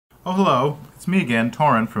Oh, hello. It's me again,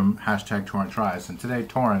 Torrin from #TorrentTries, and today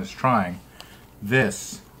Torrin is trying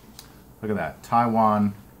this. Look at that.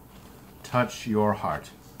 Taiwan Touch Your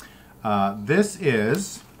Heart. This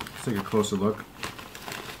is, let's take a closer look.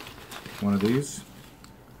 One of these.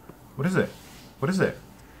 What is it? What is it?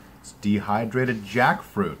 It's dehydrated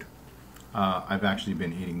jackfruit. I've actually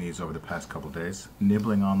been eating these over the past couple days,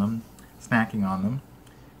 nibbling on them, snacking on them,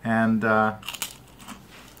 and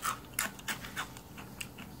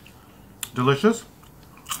delicious.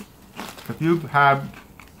 If you've had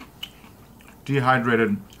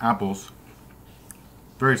dehydrated apples,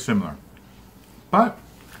 very similar, but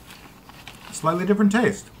slightly different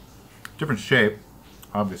taste, different shape,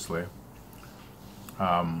 obviously.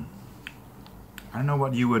 I don't know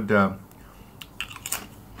what you would,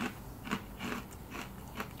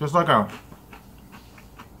 just like a,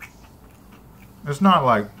 it's not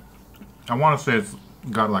like, I want to say it's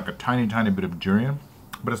got like a tiny bit of durian,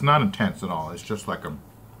 but it's not intense at all. It's just like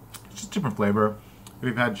it's just different flavor. If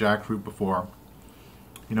you've had jackfruit before,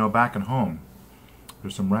 you know, back at home,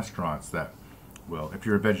 there's some restaurants that will, if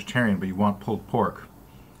you're a vegetarian but you want pulled pork,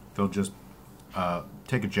 they'll just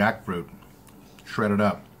take a jackfruit, shred it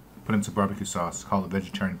up, put in some barbecue sauce, call it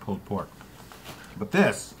vegetarian pulled pork. But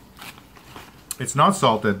this, it's not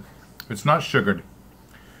salted, it's not sugared,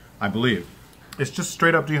 I believe. It's just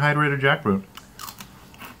straight up dehydrated jackfruit.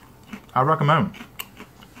 I recommend.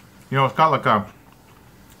 You know, it's got like a,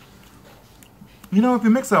 you know, if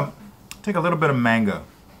you take a little bit of mango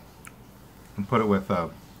and put it with,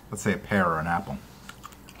 let's say a pear or an apple.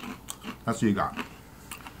 That's what you got.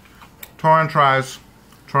 Torrin tries,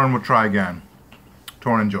 Torrin will try again.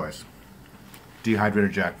 Torrin enjoys.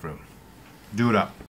 Dehydrated jackfruit. Do it up.